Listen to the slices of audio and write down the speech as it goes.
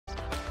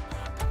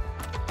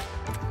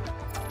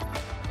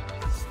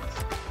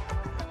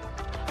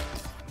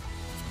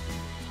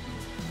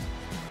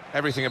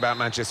Everything about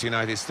Manchester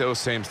United still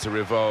seems to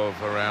revolve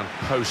around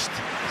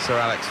post-Sir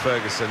Alex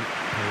Ferguson,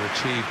 who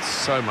achieved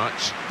so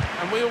much.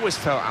 And we always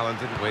felt, Alan,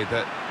 didn't we,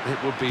 that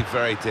it would be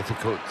very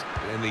difficult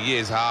in the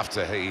years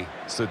after he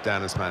stood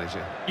down as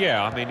manager.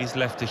 Yeah, I mean, he's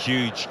left a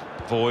huge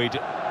void.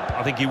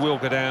 I think he will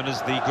go down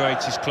as the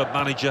greatest club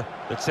manager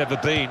that's ever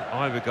been.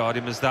 I regard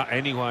him as that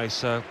anyway,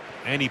 so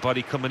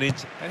anybody coming in...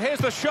 And here's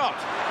the shot.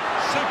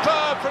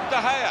 Superb from De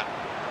Gea.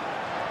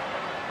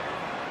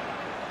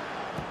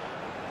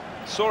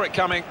 Saw it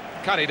coming,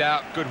 cut it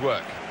out, good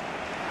work.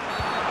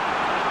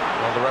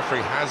 Well, the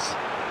referee has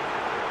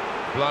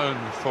blown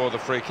for the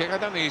free kick. I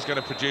don't think he's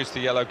going to produce the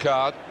yellow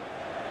card.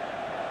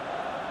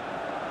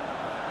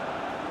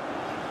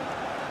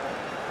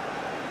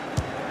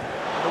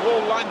 The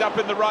ball lined up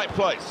in the right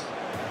place.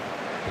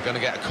 We're going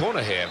to get a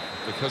corner here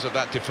because of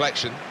that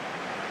deflection.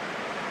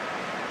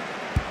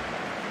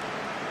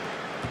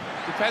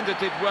 Defender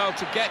did well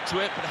to get to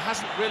it, but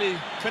hasn't really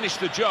finished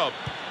the job.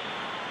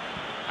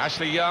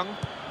 Ashley Young.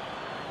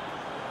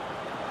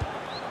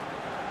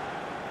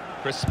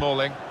 Chris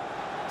Smalling.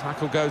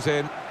 Tackle goes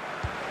in.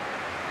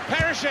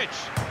 Perisic!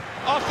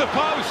 Off the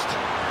post!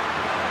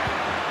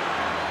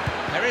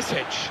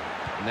 Perisic.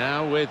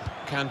 Now with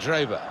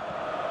Kandreva.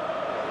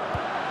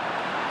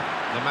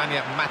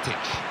 Nemanja Matic.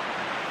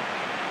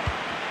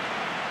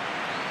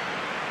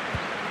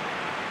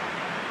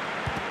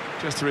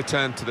 Just to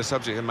return to the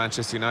subject of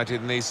Manchester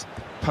United, in these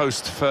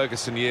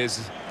post-Ferguson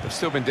years have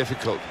still been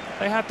difficult.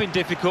 They have been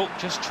difficult,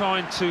 just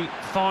trying to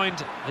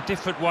find a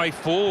different way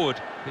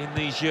forward in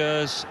these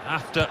years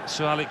after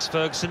Sir Alex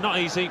Ferguson. Not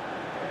easy.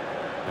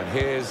 And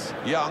here's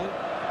Young.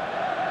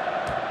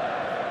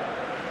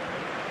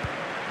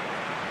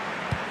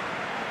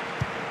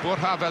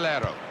 Borja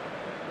Valero.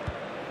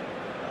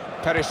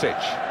 Perisic.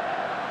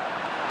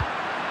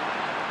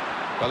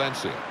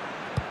 Valencia.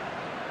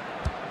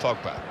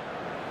 Pogba.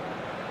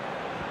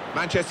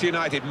 Manchester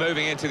United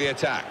moving into the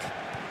attack.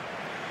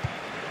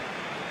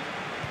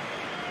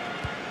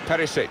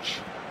 Perisic.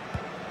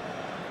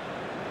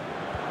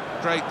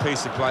 Great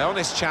piece of play,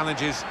 honest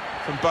challenges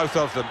from both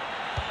of them.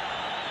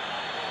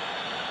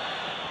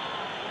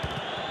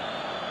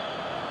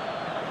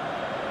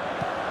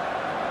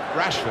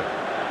 Rashford.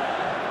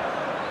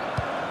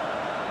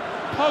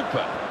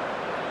 Pogba.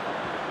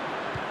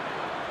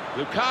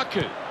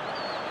 Lukaku.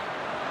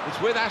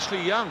 It's with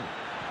Ashley Young.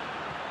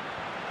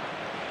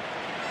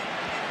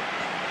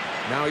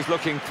 Now he's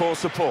looking for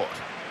support.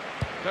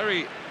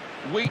 Very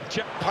weak,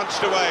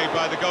 punched away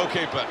by the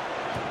goalkeeper.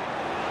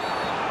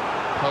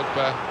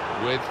 Pogba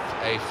with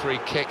a free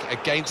kick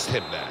against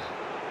him there.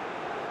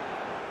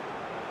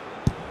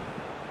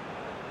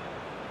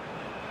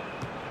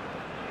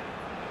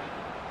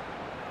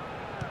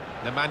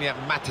 Nemanja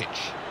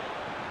Matic.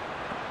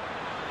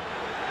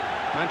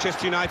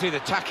 Manchester United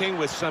attacking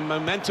with some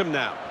momentum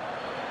now.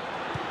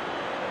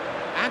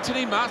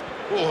 Anthony Martial.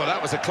 Oh,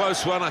 that was a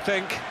close one, I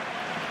think.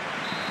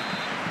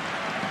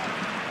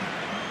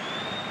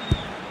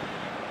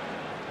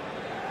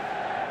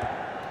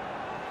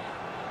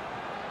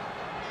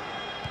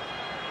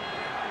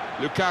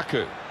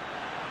 Lukaku.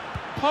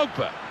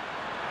 Pogba.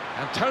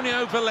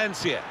 Antonio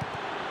Valencia.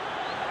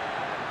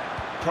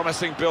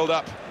 Promising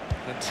build-up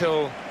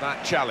until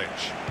that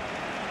challenge.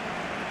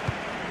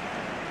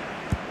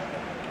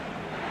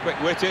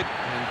 Quick-witted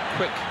and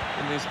quick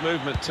in his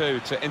movement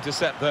too to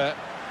intercept there.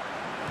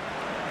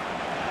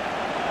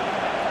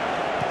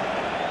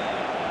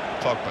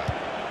 Pogba.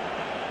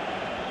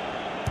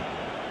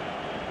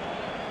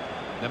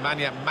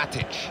 Nemanja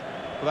Matic.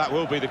 Well, that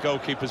will be the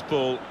goalkeeper's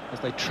ball as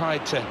they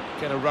tried to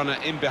get a runner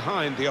in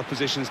behind the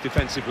opposition's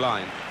defensive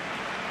line.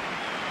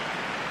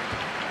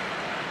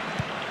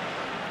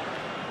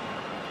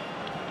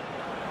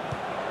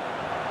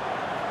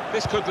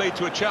 This could lead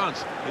to a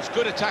chance. It's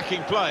good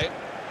attacking play.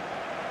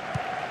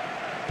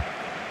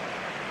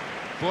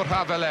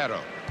 Borja Valero.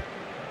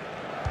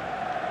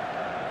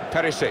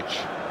 Perisic.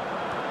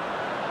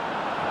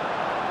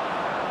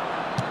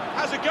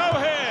 Has a go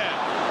here.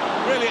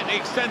 Brilliant the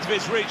extent of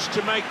his reach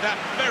to make that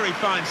very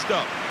fine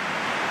stop.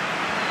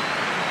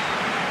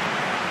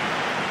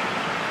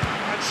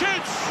 And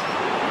shoots!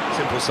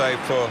 Simple save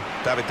for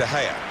David De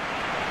Gea.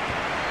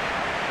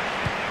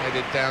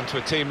 Headed down to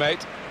a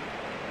teammate.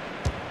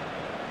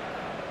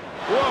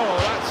 Whoa,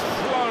 that's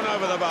flown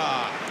over the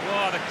bar.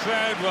 Oh, the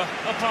crowd were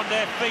up on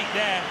their feet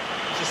there.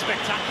 It's a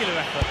spectacular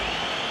effort.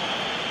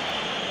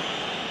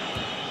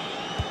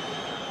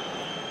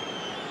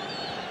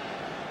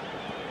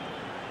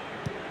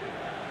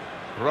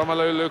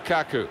 Romelu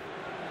Lukaku.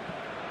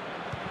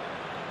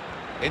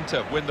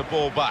 Inter win the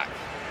ball back.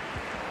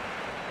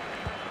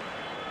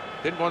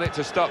 Didn't want it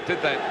to stop,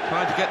 did they?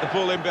 Trying to get the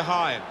ball in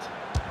behind.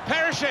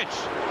 Perisic!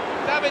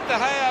 David De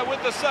Gea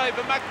with the save,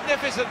 a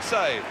magnificent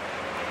save.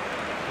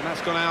 And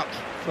that's gone out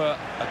for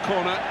a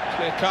corner,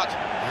 clear cut,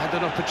 and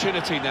an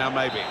opportunity now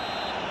maybe.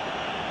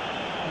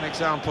 An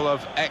example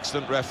of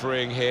excellent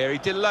refereeing here. He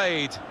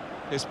delayed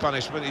his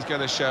punishment. He's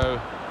going to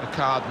show a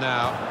card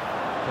now.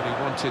 but he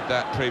wanted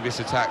that previous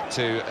attack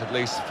to at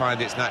least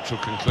find its natural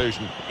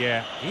conclusion.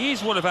 Yeah, he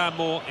is one of our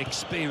more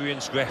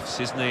experienced refs,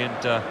 isn't he?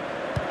 And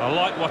I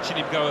like watching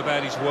him go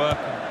about his work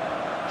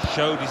and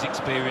showed his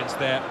experience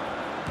there.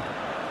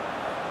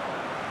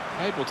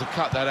 Able to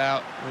cut that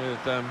out with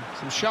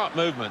some sharp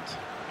movement.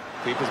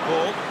 Keeper's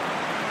ball.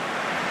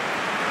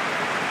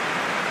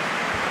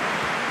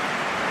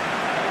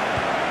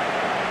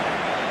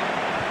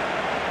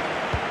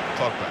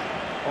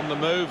 Pogba on the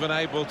move and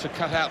able to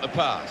cut out the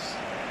pass.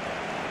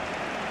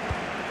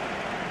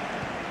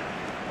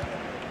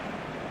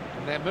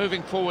 And they're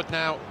moving forward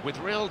now with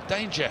real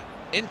danger.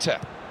 Inter.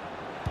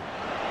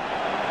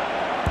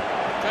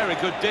 Very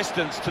good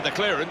distance to the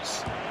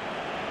clearance.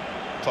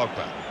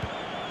 Pogba.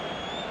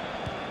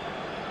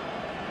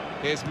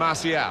 Here's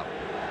Martial.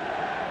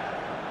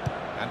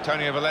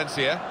 Antonio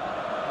Valencia.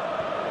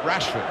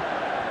 Rashford.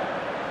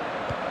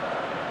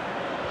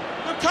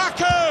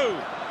 Lukaku!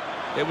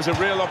 It was a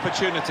real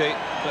opportunity,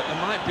 but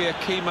there might be a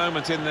key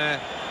moment in there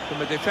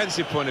from a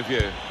defensive point of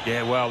view.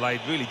 Yeah, well,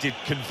 they really did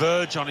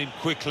converge on him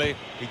quickly.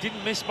 He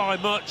didn't miss by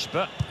much,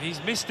 but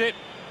he's missed it.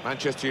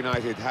 Manchester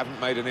United haven't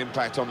made an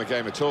impact on the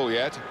game at all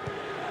yet.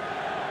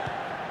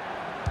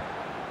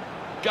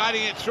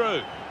 Guiding it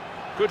through.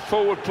 Good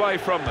forward play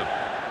from them.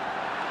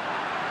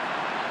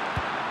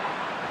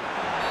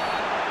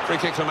 Free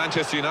kick for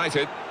Manchester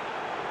United.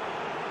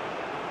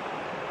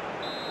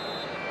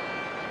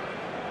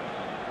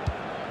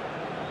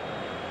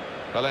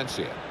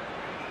 Valencia.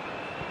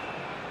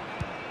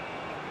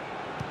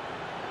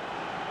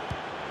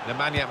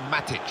 Nemanja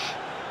Matic.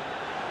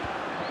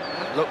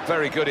 Looked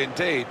very good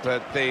indeed,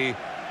 but the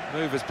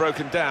move has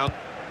broken down.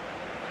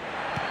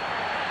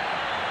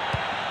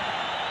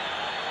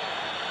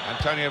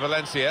 Antonio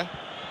Valencia.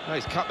 Oh,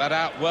 he's cut that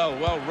out well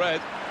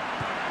read.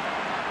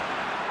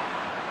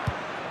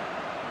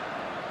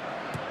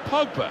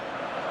 Pogba.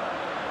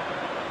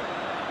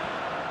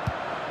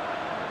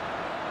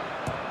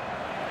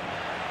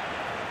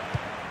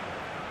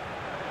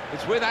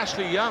 It's with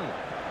Ashley Young.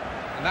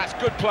 And that's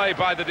good play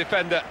by the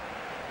defender,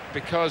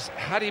 because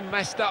had he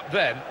messed up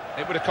then,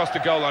 it would have cost a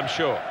goal, I'm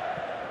sure.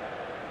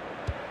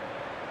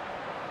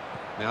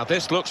 Now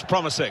this looks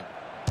promising.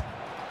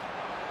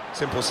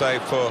 Simple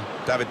save for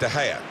David De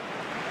Gea.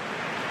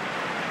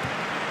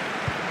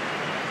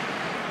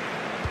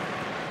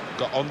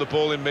 Got on the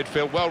ball in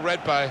midfield, well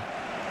read by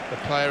the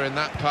player in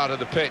that part of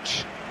the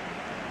pitch.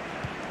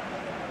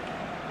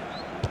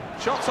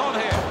 Shots on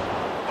here,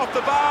 off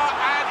the bar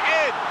and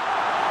in.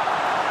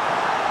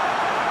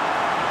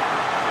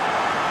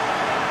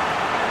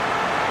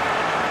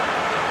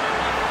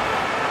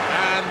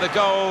 And the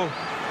goal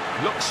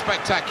looks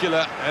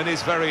spectacular and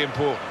is very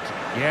important.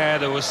 Yeah,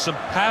 there was some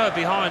power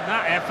behind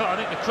that effort. I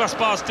think the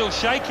crossbar's still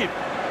shaking.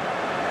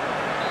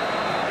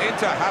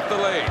 Inter have the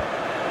lead.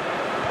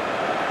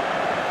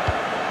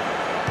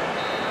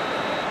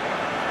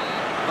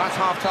 That's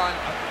half-time.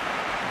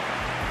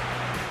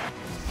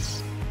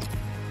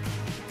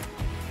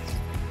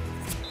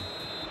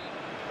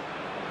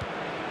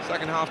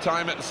 Second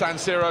half-time at the San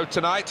Siro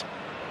tonight.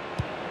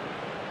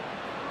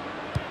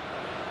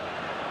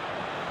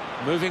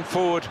 Moving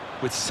forward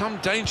with some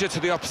danger to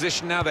the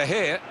opposition now they're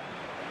here.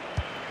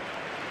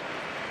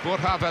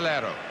 Borja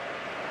Valero.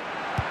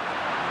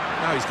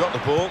 Now he's got the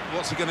ball.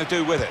 What's he going to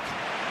do with it?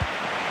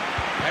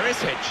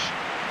 Perisic.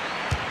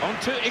 On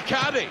to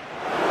Icardi.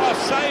 Oh,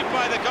 saved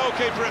by the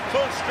goalkeeper at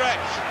full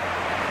stretch.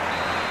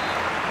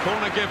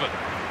 Corner given.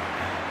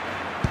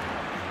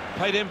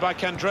 Paid in by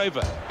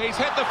Candreva. He's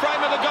hit the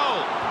frame of the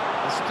goal.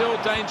 There's still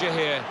danger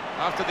here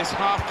after this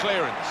half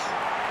clearance.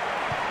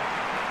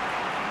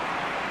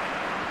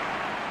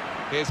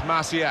 Here's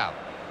Martial.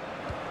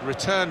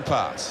 Return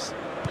pass.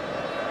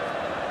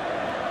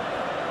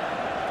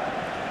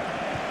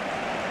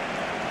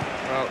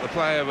 Well, the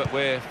player that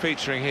we're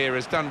featuring here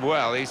has done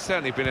well. He's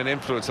certainly been an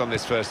influence on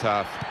this first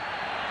half.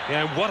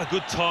 Yeah, and what a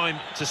good time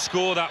to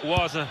score that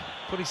was.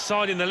 Put his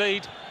side in the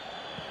lead.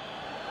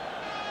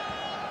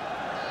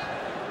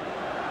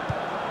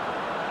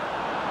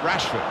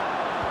 Rashford.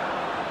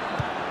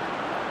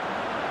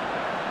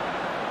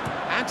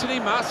 Anthony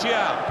Martial.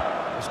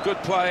 It was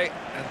good play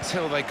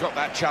until they got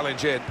that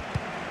challenge in.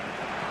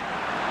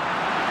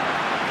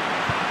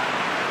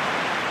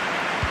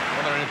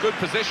 Well, they're in a good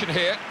position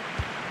here.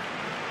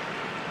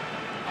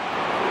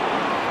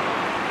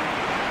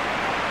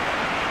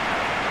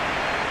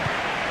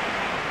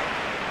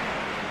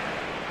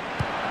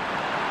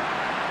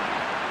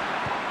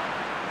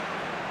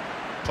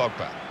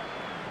 Pogba.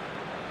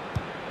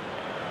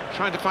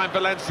 Trying to find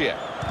Valencia.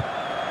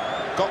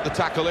 Got the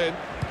tackle in.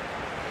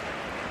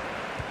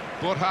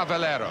 Borja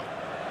Valero.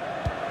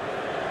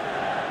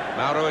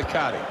 Mauro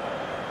Icardi.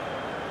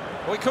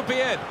 Oh, he could be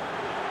in.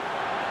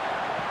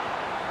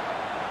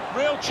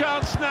 Real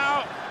chance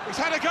now. He's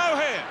had a go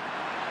here.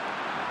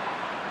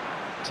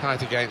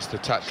 Tight against the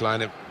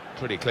touchline.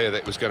 Pretty clear that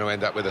it was going to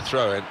end up with a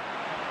throw-in.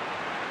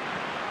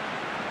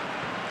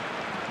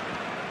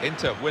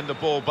 Inter win the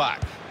ball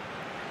back.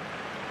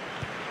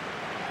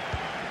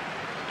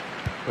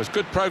 There's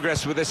good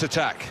progress with this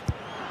attack.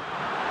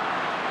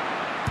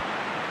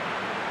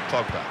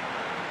 Pogba.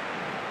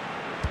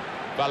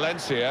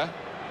 Valencia.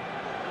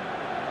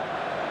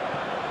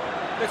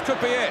 This could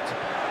be it.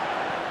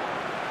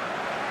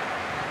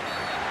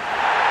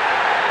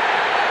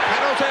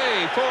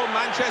 Penalty for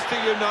Manchester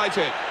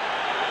United.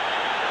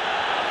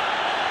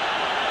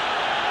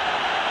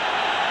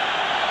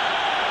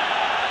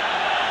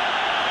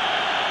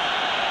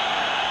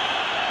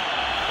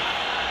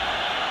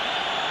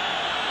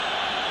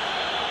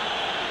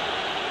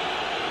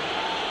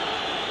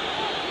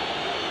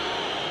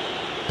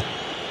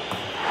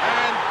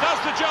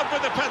 The job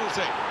with the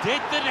penalty.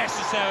 Did the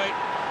necessary.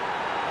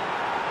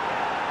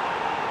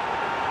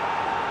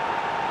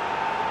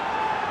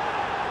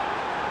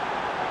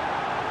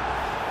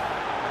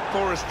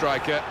 For a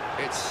striker,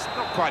 it's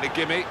not quite a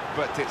gimme,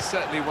 but it's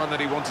certainly one that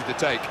he wanted to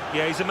take.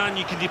 Yeah, he's a man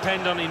you can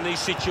depend on in these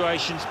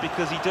situations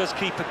because he does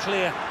keep a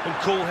clear and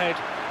cool head.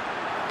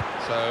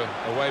 So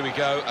away we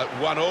go at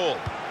 1-1.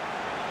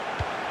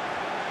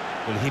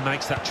 Well, he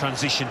makes that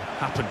transition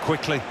happen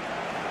quickly.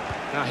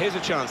 Now here's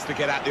a chance to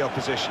get at the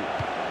opposition.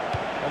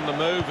 On the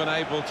move and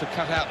able to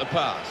cut out the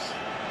pass.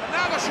 And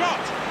now the shot!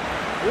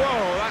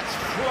 Whoa, that's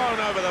flown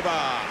over the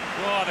bar.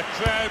 Oh, the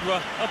crowd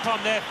were up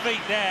on their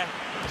feet there.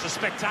 It's a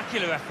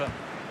spectacular effort.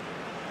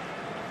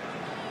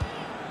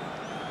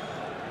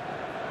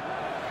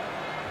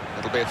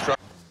 It'll be a throw.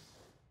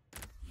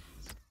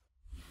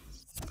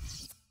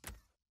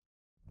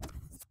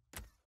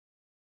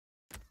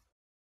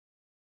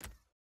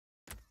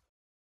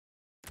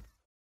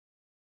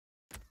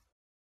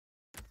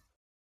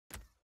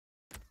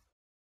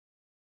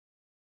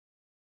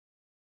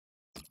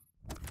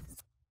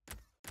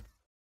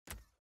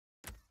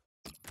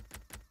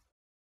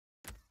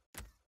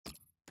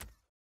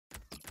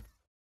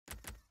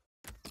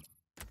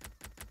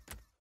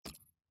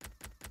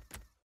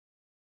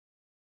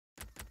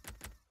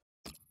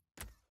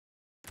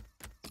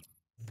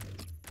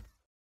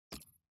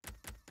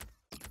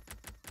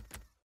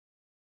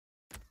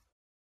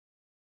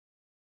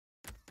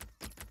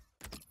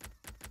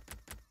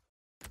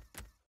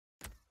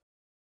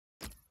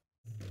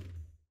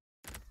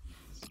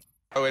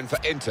 In for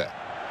Inter.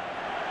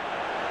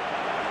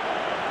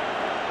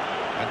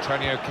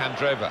 Antonio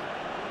Candreva.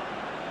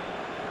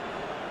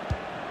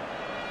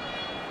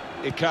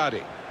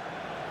 Icardi.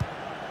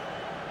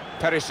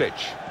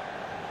 Perisic.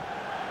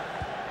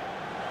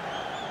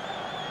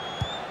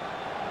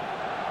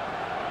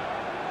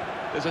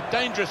 There's a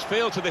dangerous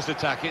feel to this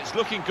attack. It's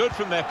looking good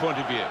from their point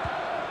of view.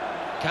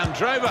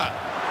 Candreva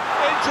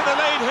into the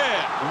lead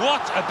here.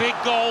 What a big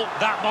goal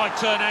that might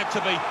turn out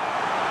to be.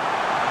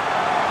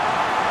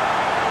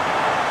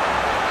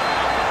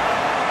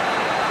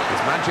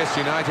 Manchester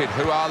United,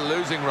 who are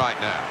losing right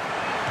now.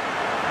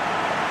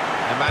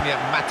 Nemanja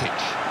Matic.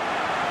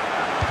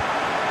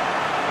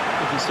 I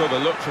think he saw the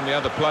look from the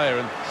other player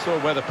and saw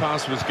where the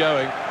pass was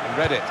going and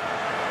read it.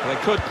 And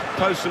they could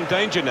pose some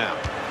danger now.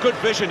 Good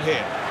vision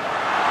here.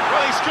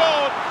 Well, he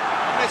scored.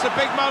 It's a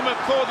big moment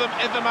for them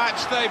in the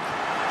match. They've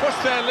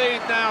pushed their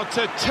lead now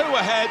to 2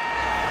 ahead.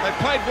 They've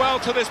played well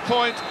to this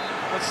point,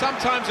 but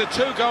sometimes a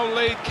 2-goal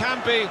lead can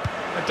be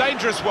a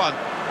dangerous one.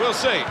 We'll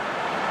see.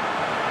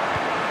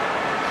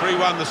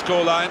 3-1 the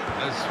scoreline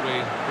as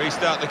we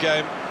restart the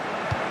game.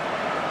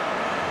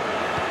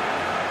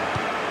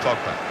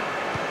 Pogba.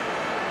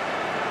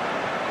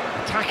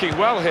 Attacking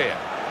well here.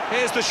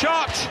 Here's the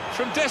shot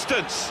from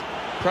distance.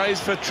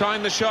 Praise for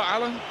trying the shot,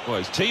 Alan. Well,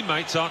 his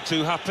teammates aren't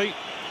too happy.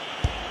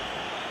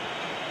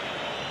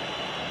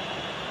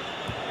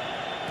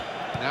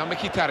 Now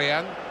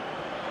Mkhitaryan.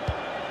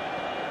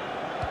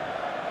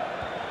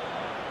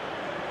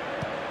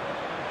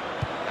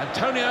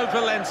 Antonio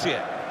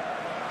Valencia.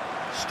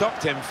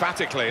 Stopped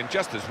emphatically and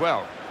just as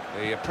well.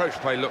 The approach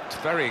play looked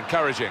very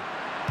encouraging.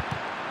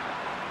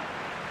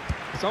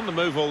 He's on the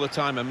move all the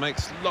time and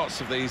makes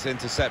lots of these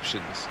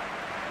interceptions.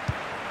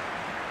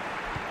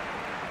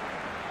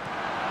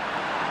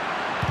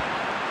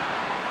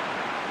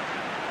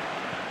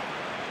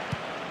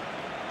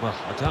 Well,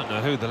 I don't know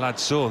who the lad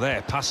saw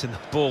there passing the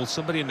ball.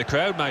 Somebody in the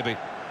crowd, maybe.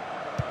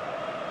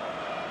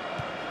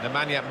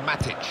 Nemanja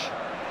Matic.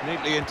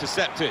 Neatly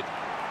intercepted.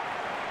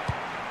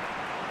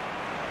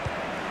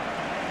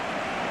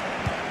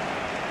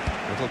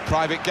 Little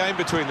private game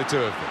between the two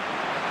of them.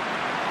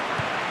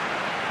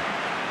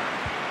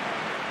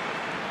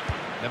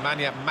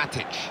 Nemanja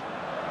Matic.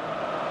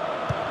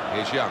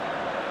 Here's Young.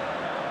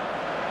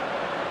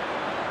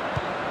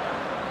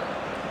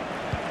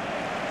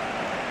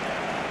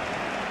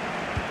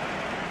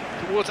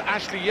 Towards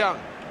Ashley Young.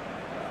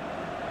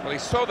 Well, he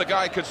saw the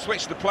guy could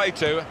switch the play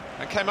to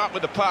and came up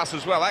with the pass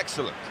as well.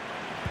 Excellent.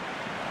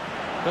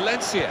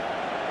 Valencia.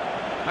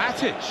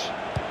 Matic.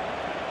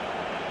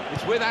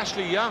 It's with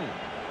Ashley Young.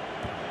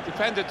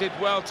 Defender did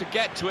well to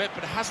get to it,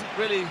 but hasn't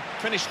really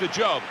finished the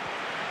job.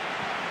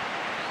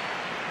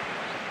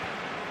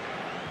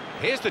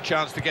 Here's the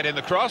chance to get in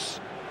the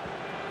cross.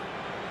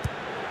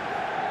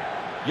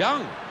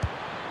 Young.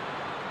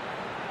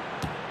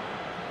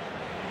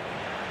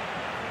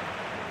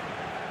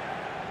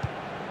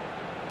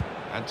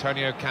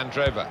 Antonio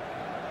Candreva.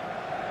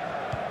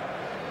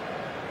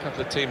 A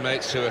couple of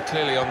teammates who are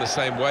clearly on the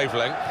same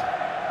wavelength.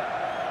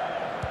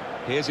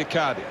 Here's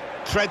Icardi.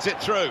 Threads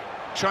it through.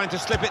 Trying to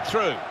slip it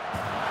through.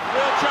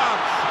 Real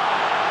chance.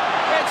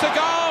 It's a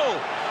goal!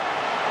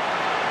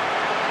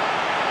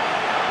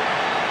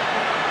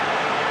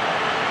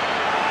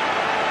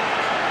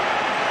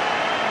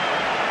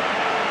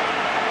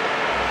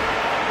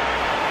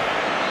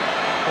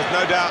 There's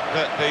no doubt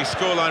that the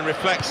scoreline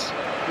reflects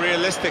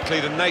realistically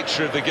the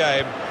nature of the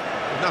game.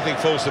 There's nothing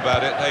false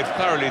about it. They've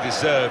thoroughly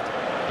deserved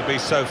to be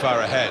so far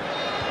ahead.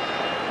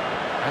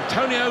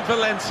 Antonio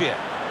Valencia.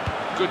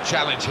 Good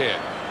challenge here.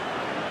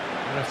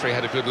 The referee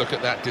had a good look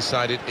at that,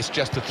 decided it's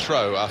just a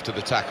throw after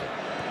the tackle.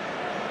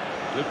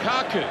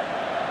 Lukaku.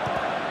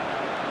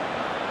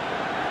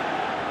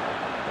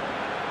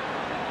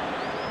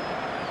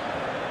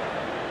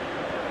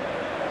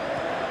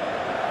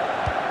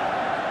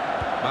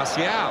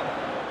 Martial.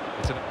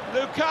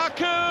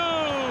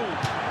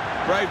 Lukaku!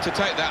 Brave to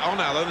take that on,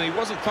 Alan. He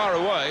wasn't far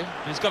away.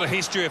 He's got a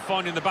history of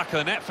finding the back of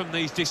the net from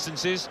these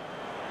distances.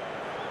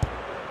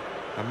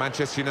 And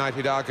Manchester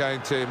United are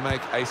going to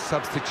make a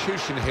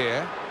substitution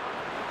here.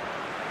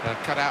 They're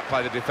cut out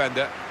by the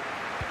defender.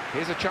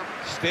 Here's a chance.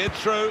 Steered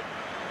through.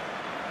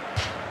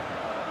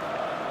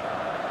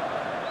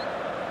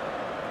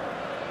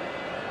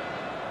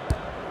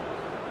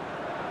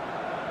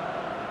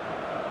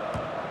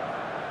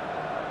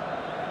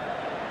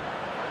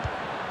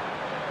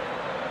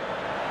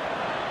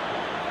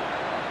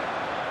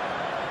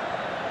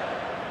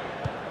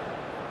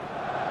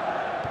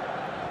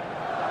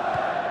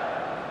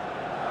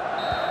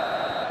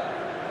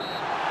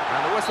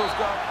 And the whistle's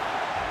gone.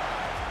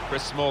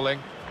 Chris Smalling.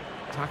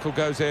 Tackle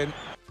goes in.